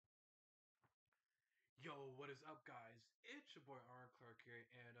is up, guys? It's your boy Aaron Clark here,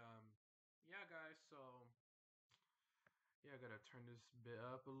 and yeah, guys. So yeah, I gotta turn this bit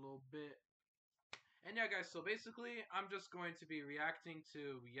up a little bit. And yeah, guys. So basically, I'm just going to be reacting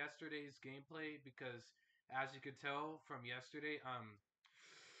to yesterday's gameplay because, as you could tell from yesterday,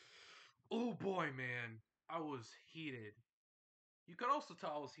 oh boy, man, I was heated. You could also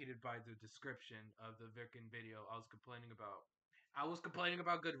tell I was heated by the description of the Vicken video I was complaining about. I was complaining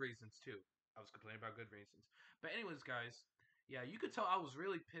about good reasons too. I was complaining about good reasons. But anyways, guys, yeah, you could tell I was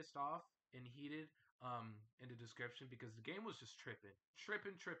really pissed off and heated in the description because the game was just tripping.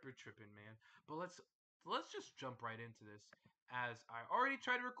 Tripping, man. But let's just jump right into this as I already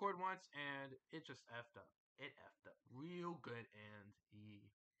tried to record once and it just effed up. It effed up real good and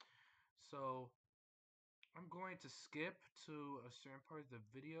so I'm going to skip to a certain part of the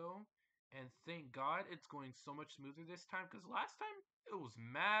video, and thank God it's going so much smoother this time, because last time it was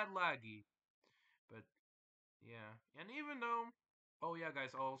mad laggy. But yeah, and even though, oh yeah,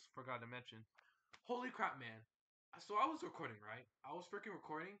 guys, I also forgot to mention, holy crap, man. So I was recording, right? I was freaking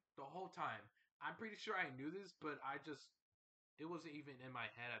recording the whole time. I'm pretty sure I knew this, but it wasn't even in my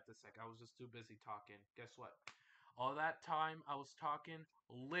head at the sec. I was just too busy talking. Guess what? All that time I was talking,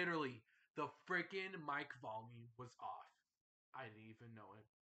 literally, the freaking mic volume was off. I didn't even know it.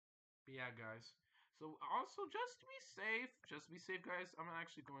 But yeah, guys. So also, just to be safe, guys, I'm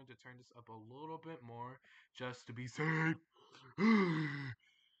actually going to turn this up a little bit more, just to be safe.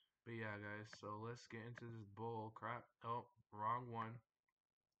 But yeah, guys, so let's get into this bull crap. Oh, wrong one.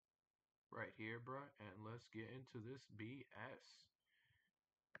 Right here, bruh. And let's get into this BS.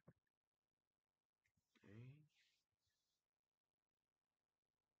 Okay.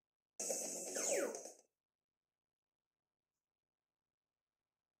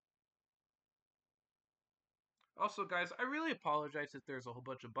 Also, guys, I really apologize if there's a whole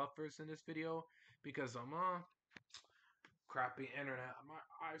bunch of buffers in this video because I'm crappy internet.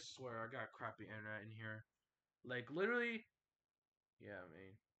 I swear I got crappy internet in here. Like literally, yeah, I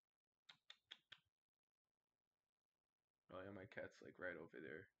mean, oh yeah, my cat's like right over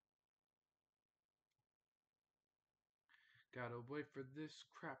there. Gotta wait for this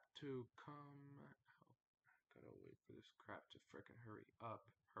crap to come. Gotta wait for this crap to frickin' hurry up,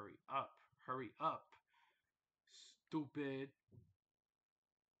 hurry up, hurry up. Stupid.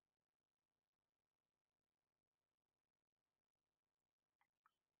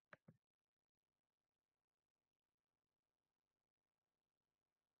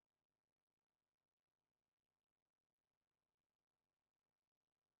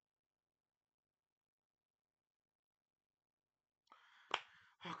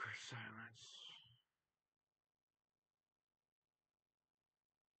 Awkward silence.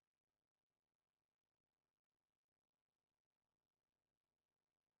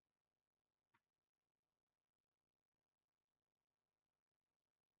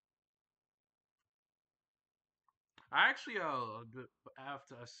 I actually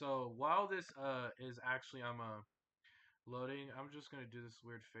after so while this is actually I'm loading, I'm just gonna do this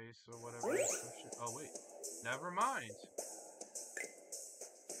weird face or whatever. Oh wait, never mind.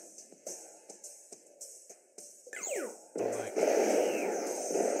 Like,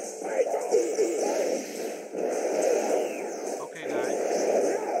 okay, guys.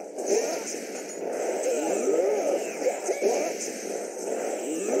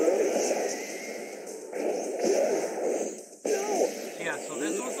 Yeah, so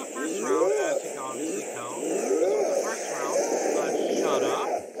this was the first round, as you can obviously tell. This was the first round. Shut up.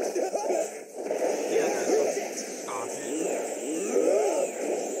 Yeah, guys, so stop it.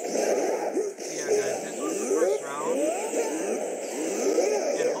 Yeah, guys, this was the first round.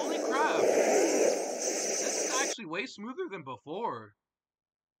 And holy crap, this is actually way smoother than before.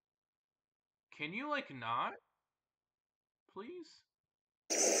 Can you, like, not? Please?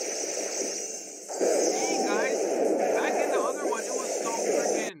 Hey, guys, back in the other one, it was so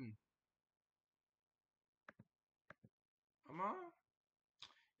freaking... Come on.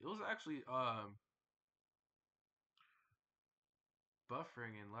 It was actually,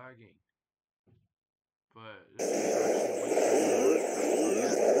 buffering and lagging. But this is actually way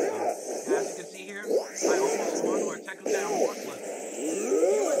so, as you can see here, I almost won, or technically I almost won. He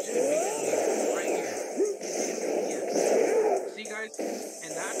legit beat me right here. Yeah. See, guys,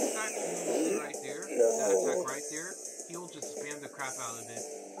 and that attack you will see right there, that attack right there, he'll just spam the crap out of it.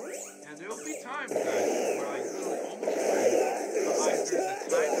 And there will be times, guys, where I literally almost win,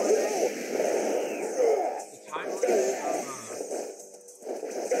 but either the time limit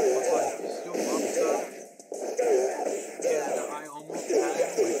was like still bumped up, and I almost had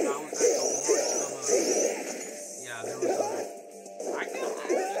him, like I was at the horn of yeah, there was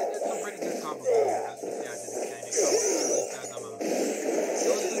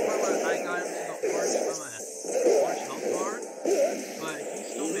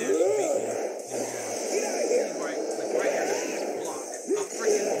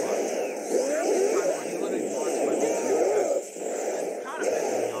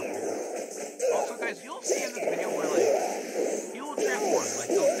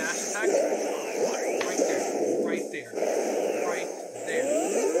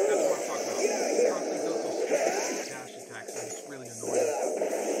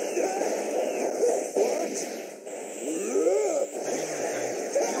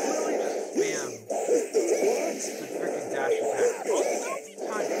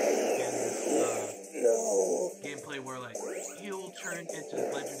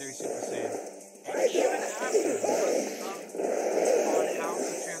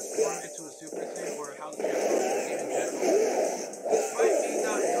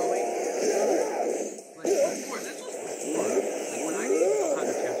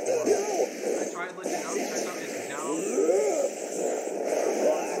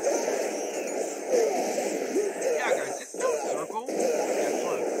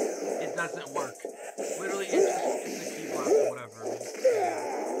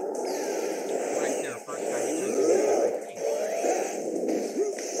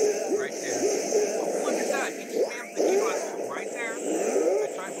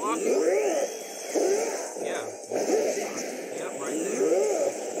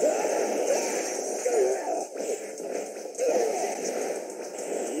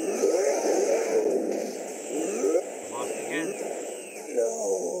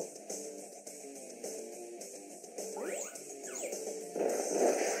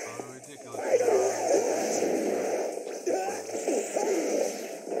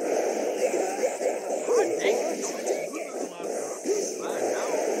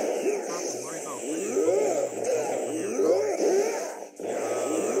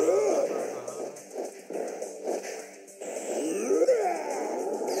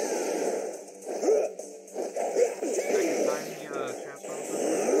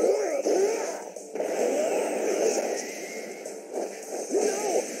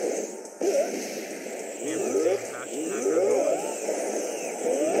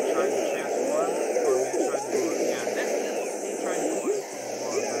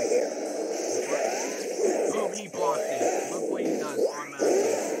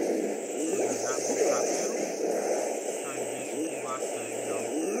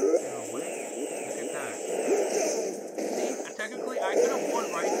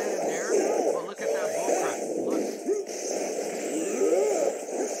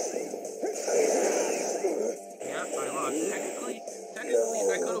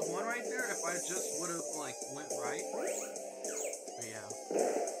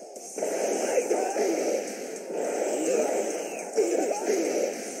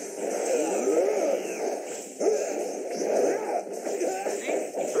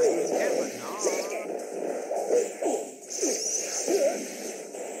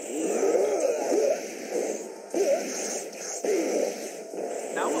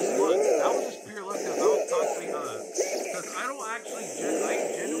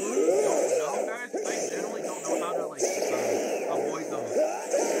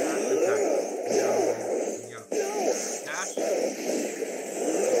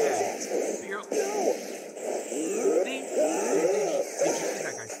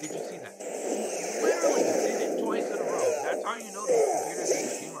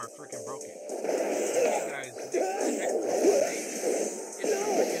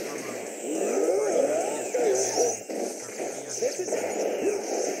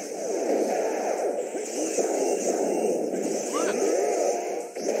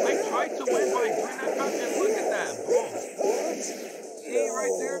to win by 3-9 cup, and look at that. Boom. See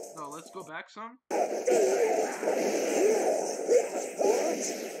right there? No, let's go back some. Look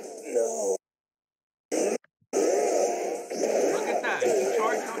at that. He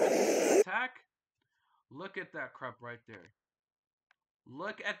charged up his attack. Look at that crap right there.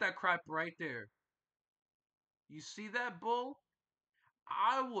 Look at that crap right there. You see that, bull?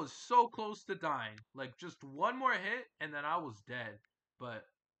 I was so close to dying. Like, just one more hit, and then I was dead. But,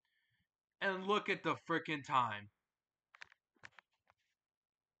 and look at the freaking time.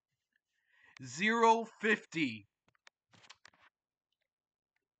 0:50.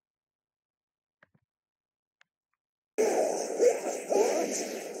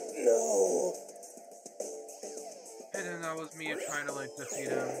 No. And then that was me trying to, like, defeat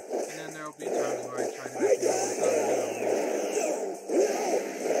him. And then there'll be times where I try to defeat him without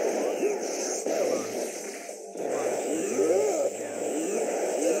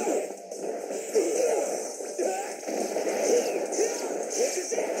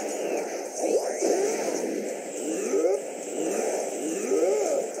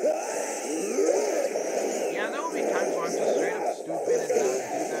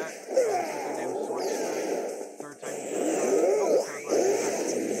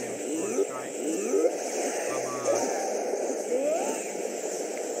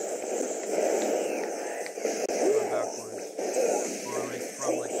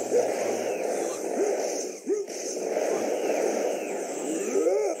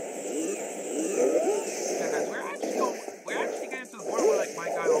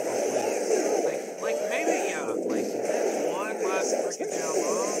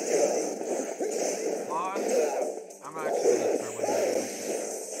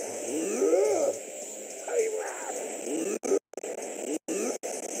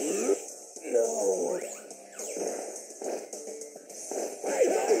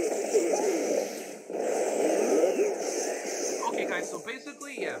So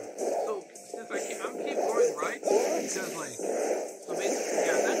basically, yeah. So since I'm keep going right because like, so basically,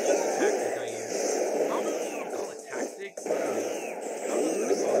 yeah, that's just a tactic I use. I don't know if you want to call it tactic, but I'm just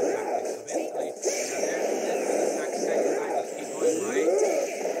gonna call it tactic. So basically, yeah, this is a tactic I use. I just keep going right.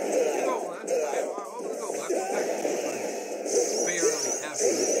 You go left. I'm gonna go left sometimes too, but barely ever.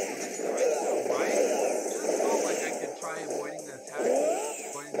 So basically, I just go right, just so like I can try avoiding the attack,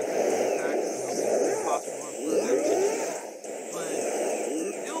 avoiding the physical attack. It'll be impossible for them to hit me. But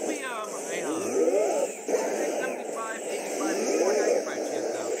it'll be a 75, 85, or 95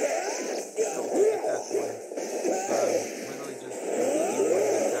 chance out. It'll be successful. Literally just completely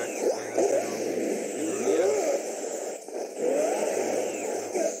avoiding the attacks and yeah.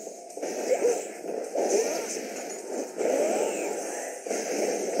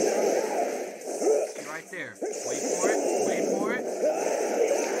 See right there. Wait for it. Wait for it.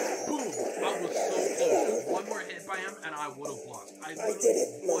 Boom! I was so close. One more hit by him and I would have lost. I literally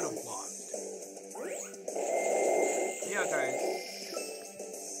would have lost. Yeah, guys.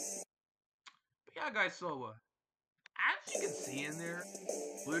 But yeah, guys, so, as you can see in there,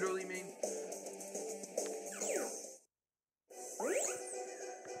 literally, me.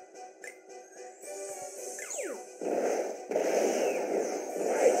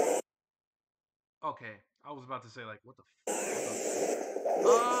 Okay, I was about to say, like, what the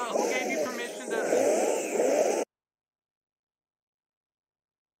who gave you permission to...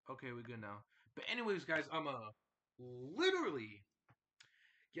 Okay, we're good now. But anyways, guys, I'm, literally...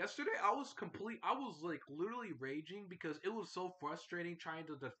 Yesterday, I was like, literally raging because it was so frustrating trying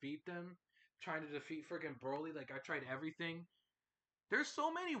to defeat them. Trying to defeat freaking Broly. Like, I tried everything. There's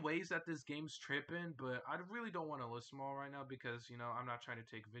so many ways that this game's tripping, but I really don't want to list them all right now because, you know, I'm not trying to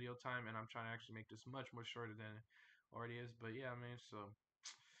take video time and I'm trying to actually make this much more shorter than it already is. But yeah, man, so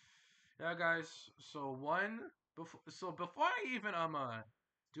yeah, guys. So before I even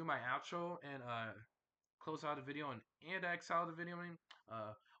do my outro and close out the video and X out the video, I mean,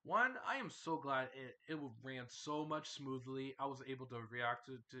 one, I am so glad it ran so much smoothly. I was able to react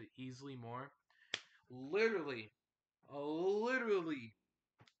to easily more. Literally, literally,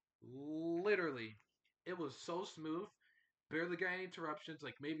 literally, it was so smooth. Barely got any interruptions,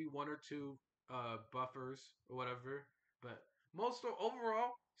 like maybe one or two buffers or whatever. But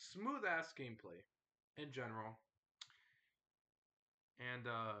overall, smooth ass gameplay in general. And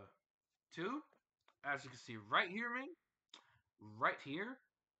two, as you can see right here, man, right here,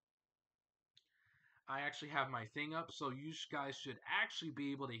 I actually have my thing up, so you guys should actually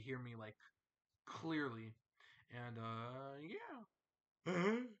be able to hear me like clearly. And yeah.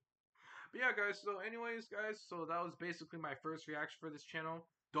 But yeah, guys, so anyways, guys, so that was basically my first reaction for this channel.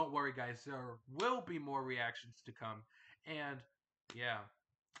 Don't worry, guys, there will be more reactions to come. And, yeah.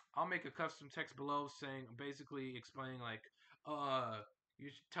 I'll make a custom text below saying, basically explaining like, uh, you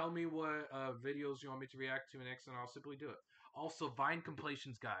tell me what videos you want me to react to next, and I'll simply do it. Also, Vine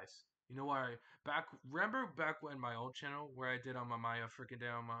completions, guys. You know why? Remember back when my old channel where I did on my Maya freaking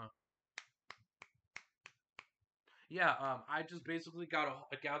damn yeah, I just basically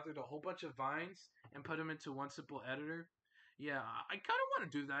I gathered a whole bunch of vines and put them into one simple editor. Yeah, I kind of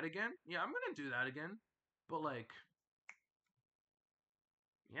want to do that again. Yeah, I'm gonna do that again. But like,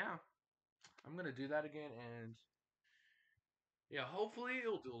 yeah, I'm gonna do that again, and yeah, hopefully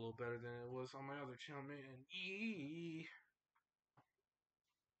it'll do a little better than it was on my other channel, man. Eee.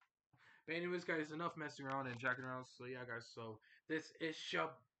 But anyways, guys, enough messing around and jacking around. So yeah, guys. So this is your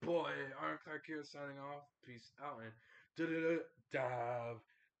boy Clarke here signing off. Peace out and dab,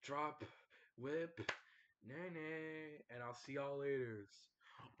 drop, whip, nay nay, and I'll see y'all later.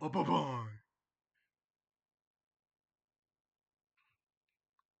 Bye bye.